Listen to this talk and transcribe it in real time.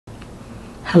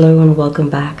Hello and welcome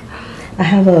back. I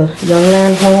have a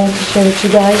Youngland Haul to share with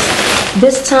you guys.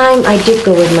 This time I did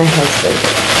go with my husband.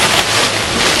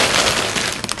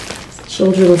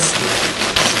 Children's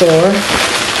store.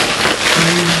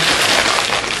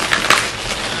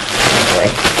 Boy.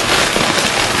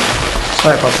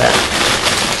 Sorry about that.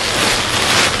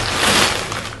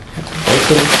 Have to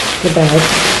open the bag.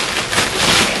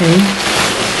 Okay.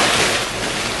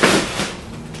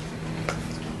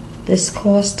 This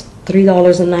cost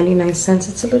 $3.99.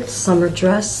 It's a little summer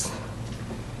dress.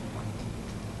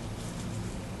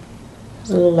 There's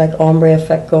a little like ombre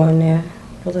effect going there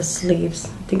for the sleeves. I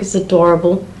think it's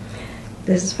adorable.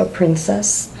 This is for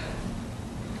Princess.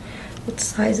 What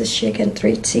size is she again?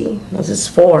 3T. No, this is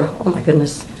 4. Oh my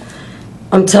goodness.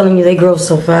 I'm telling you, they grow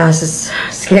so fast. It's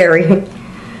scary. I'm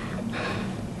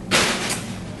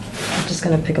just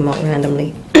gonna pick them out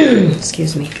randomly.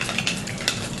 Excuse me.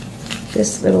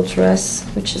 This little dress,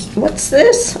 which is, what's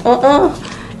this?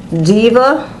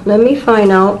 Diva. Let me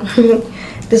find out.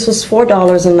 This was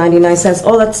 $4.99.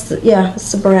 Oh, that's the, yeah,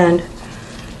 that's the brand.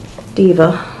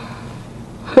 Diva.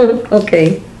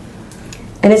 Okay.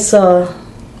 And it's a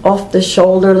off the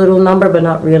shoulder little number, but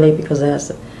not really because it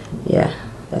has, yeah,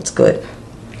 that's good.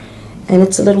 And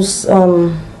it's a little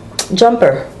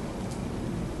jumper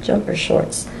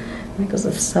shorts. Because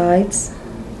of the sides,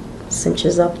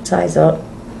 cinches up, ties up.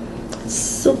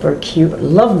 Super cute.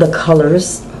 Love the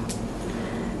colors. I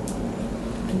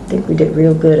think we did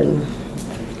real good and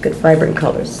good vibrant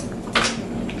colors.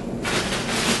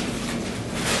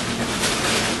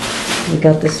 We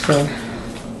got this for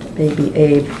baby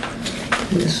Abe.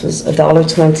 And this was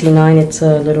 $1.29. It's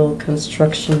a little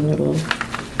construction little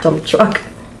dump truck.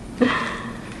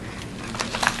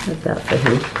 Got that for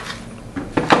him.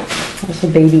 That's for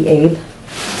baby Abe.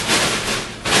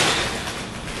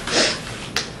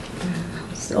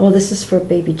 Oh, this is for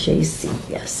baby JC,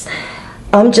 yes.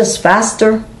 I'm just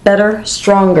faster, better,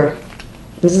 stronger.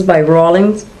 This is by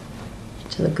Rawlings,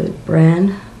 which is a good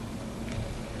brand.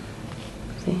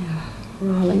 See,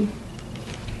 Rawling.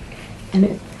 And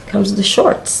it comes with the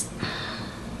shorts.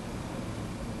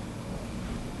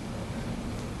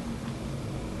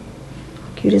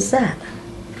 How cute is that?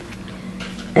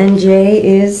 And J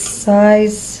is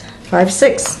size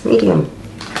 5'6", medium.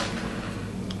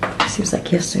 Seems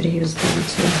like yesterday he was down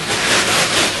too.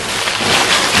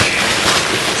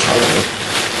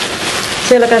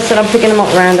 See, like I said, I'm picking them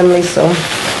out randomly, so.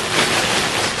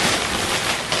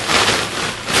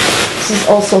 This is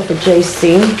also for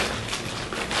JC.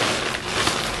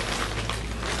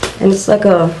 And it's like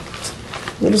a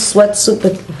little sweatsuit,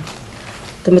 but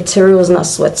the material is not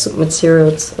sweatsuit material,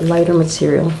 it's a lighter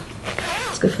material.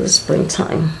 It's good for the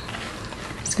springtime.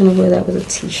 I'm just gonna wear that with a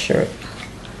t-shirt.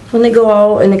 When they go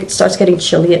out and it starts getting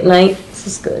chilly at night, this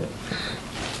is good.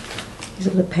 These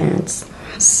are the pants.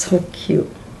 So cute.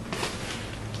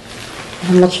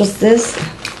 How much was this?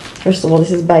 First of all,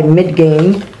 this is by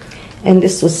Mid-Game, and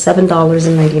this was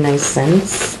 $7.99.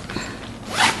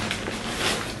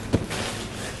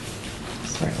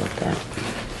 Sorry about that.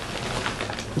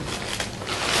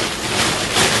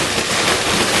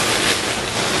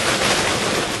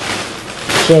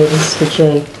 Jay, this is for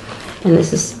Jay. And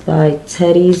this is by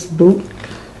Teddy's Boot.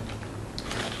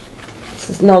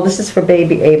 This is for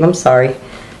baby Abe, I'm sorry.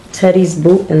 Teddy's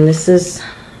Boot, and this was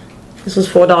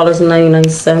 $4.99.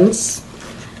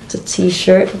 It's a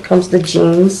t-shirt. It comes with the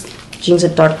jeans. Jeans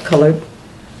are dark colored.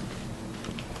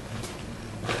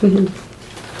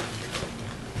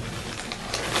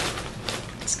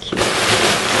 It's cute.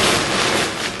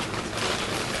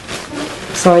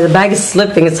 Sorry, the bag is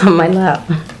slipping. It's on my lap.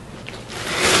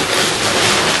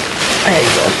 There you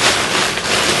go.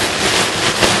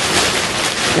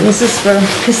 And this is for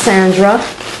Cassandra,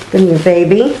 the new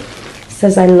baby. It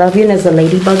says, I love you, and there's a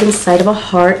ladybug inside of a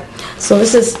heart. So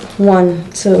this is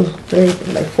 1, 2, 3,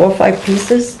 like 4 or 5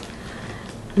 pieces.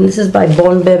 And this is by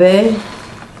Bon Bebe.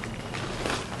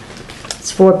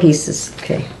 It's 4 pieces.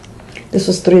 Okay. This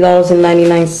was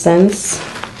 $3.99.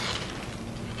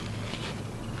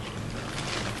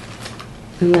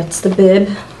 And that's the bib.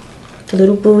 The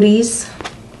little booties.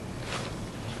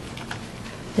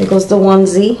 There goes the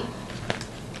onesie.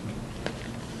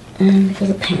 And there goes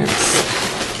the pants.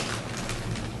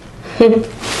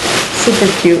 Super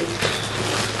cute.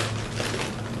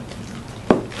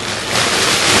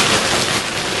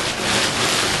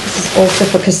 This is also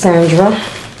for Cassandra.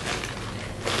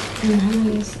 And how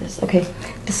many is this? Okay.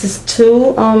 This is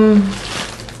 2,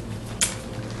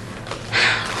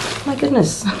 my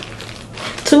goodness.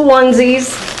 2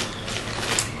 onesies.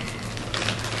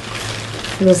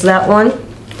 There's that one.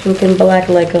 Pink and black,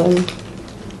 like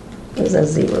what is that,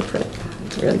 zebra print?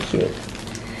 It's really cute.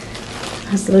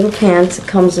 Has the little pants it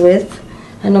comes with.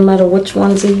 And no matter which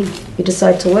onesie you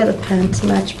decide to wear, the pants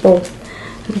match both.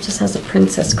 And it just has a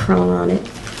princess crown on it.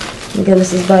 Again,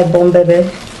 this is by Bon Bebe.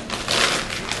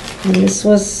 And this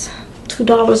was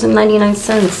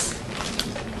 $2.99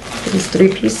 for these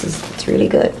 3 pieces. It's really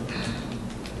good.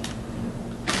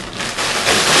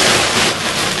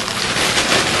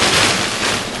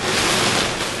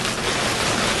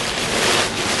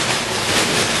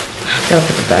 Gotta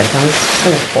put the bag down, it's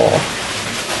gonna fall.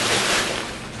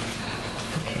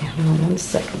 Okay, hold on 1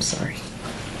 sec, I'm sorry.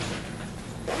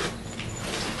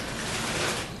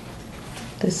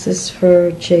 This is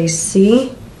for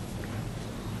JC.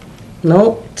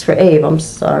 No, it's for Abe, I'm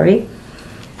sorry.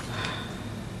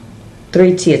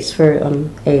 3T, it's for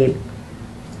Abe.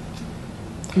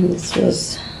 And this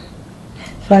was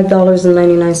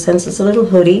 $5.99. It's a little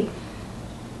hoodie.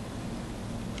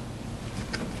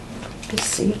 Let's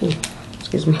see.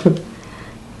 Excuse me.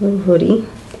 Little hoodie.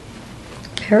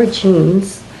 Pair of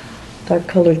jeans. Dark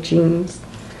colored jeans.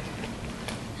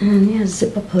 And yeah,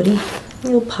 zip up hoodie.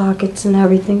 Little pockets and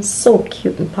everything. So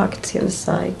cute, and pockets here on the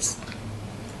sides.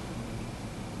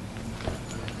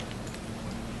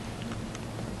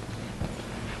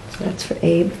 So that's for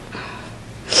Abe.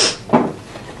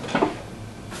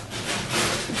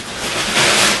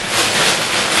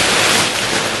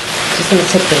 Just gonna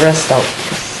take the rest out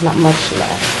because there's not much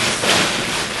left.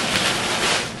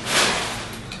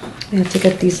 I have to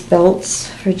get these belts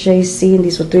for JC, and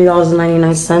these were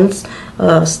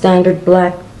 $3.99. Standard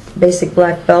black, basic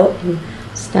black belt, and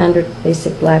standard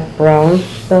basic black brown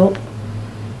belt.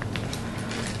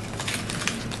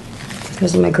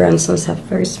 Because my grandsons have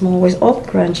very small waist. All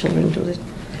grandchildren do it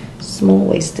small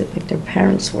waisted like their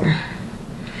parents were.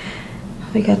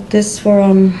 We got this for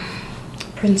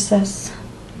Princess.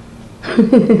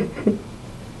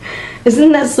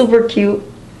 Isn't that super cute?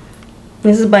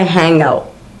 This is by Hangout.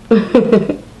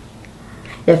 Yeah,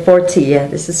 4T, yeah,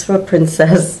 this is for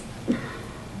Princess.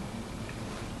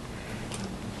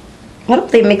 Why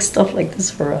don't they make stuff like this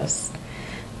for us?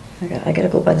 I gotta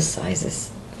go by the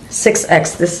sizes.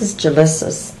 6X, this is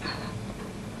Jalissa's.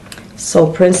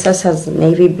 So Princess has the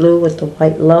navy blue with the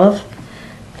white love,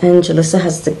 and Jalissa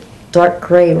has the dark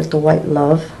gray with the white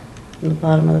love on the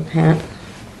bottom of the pant.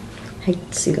 I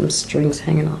hate to see them strings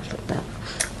hanging off like that.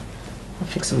 I'll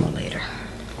fix them all later.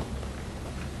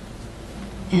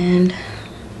 And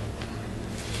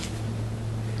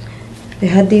they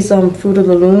had these Fruit of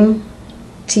the Loom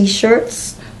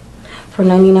t-shirts for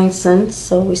 99 cents,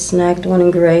 so we snagged one in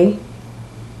gray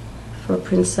for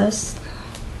Princess.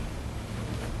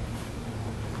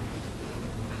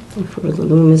 And Fruit of the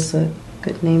Loom is a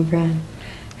good name brand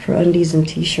for undies and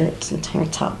t-shirts and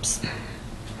tank tops.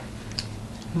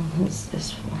 What's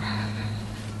this for?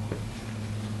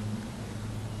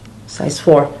 Size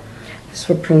 4. This is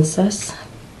for Princess.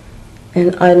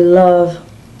 And I love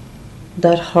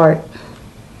that heart.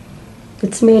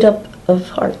 It's made up of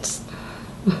hearts.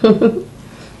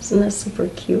 Isn't that super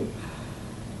cute?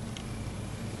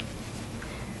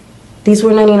 These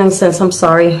were 99 cents, I'm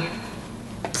sorry.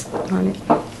 Darn it.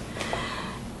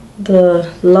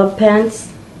 The love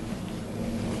pants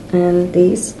and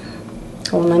these,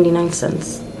 all 99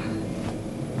 cents.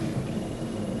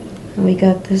 And we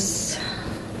got this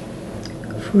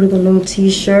Fruit of the Loom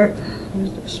t-shirt.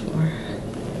 Where's this for?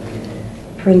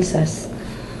 Princess.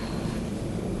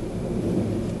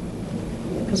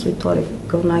 Because we thought it would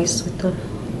go nice with the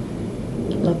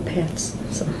love pants.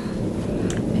 So,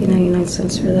 paid 99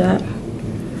 cents for that.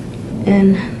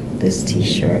 And this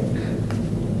t-shirt.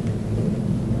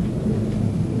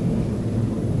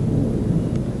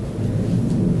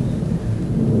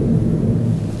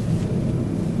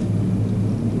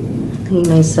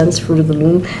 $99, Fruit of the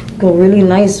Loom. Go really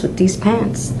nice with these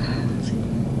pants.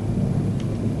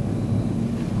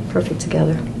 Perfect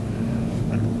together.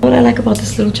 What I like about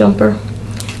this little jumper,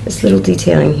 this little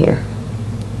detailing here.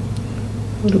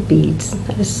 Little beads.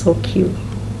 That is so cute.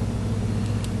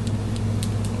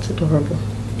 It's adorable.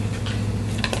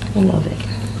 I love it.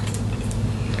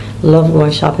 Love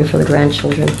going shopping for the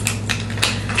grandchildren.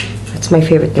 That's my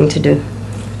favorite thing to do.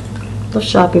 Love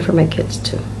shopping for my kids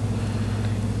too.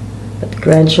 But the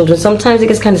grandchildren, sometimes it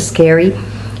gets kind of scary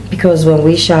because when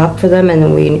we shop for them and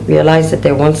then we realize that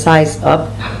they're one size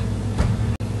up,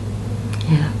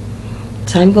 yeah,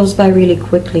 time goes by really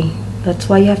quickly. That's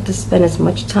why you have to spend as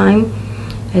much time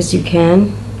as you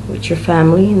can with your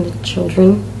family and the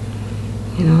children.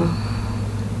 You know,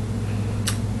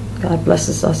 God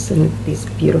blesses us in these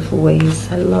beautiful ways.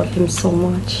 I love him so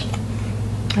much.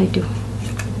 I do.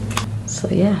 So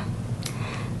yeah,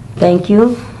 thank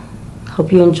you.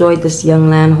 Hope you enjoyed this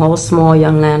Youngland haul, small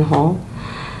Youngland haul.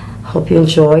 Hope you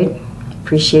enjoyed.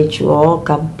 Appreciate you all.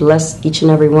 God bless each and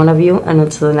every one of you. And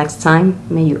until the next time,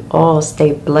 may you all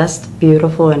stay blessed,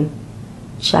 beautiful, and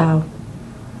ciao.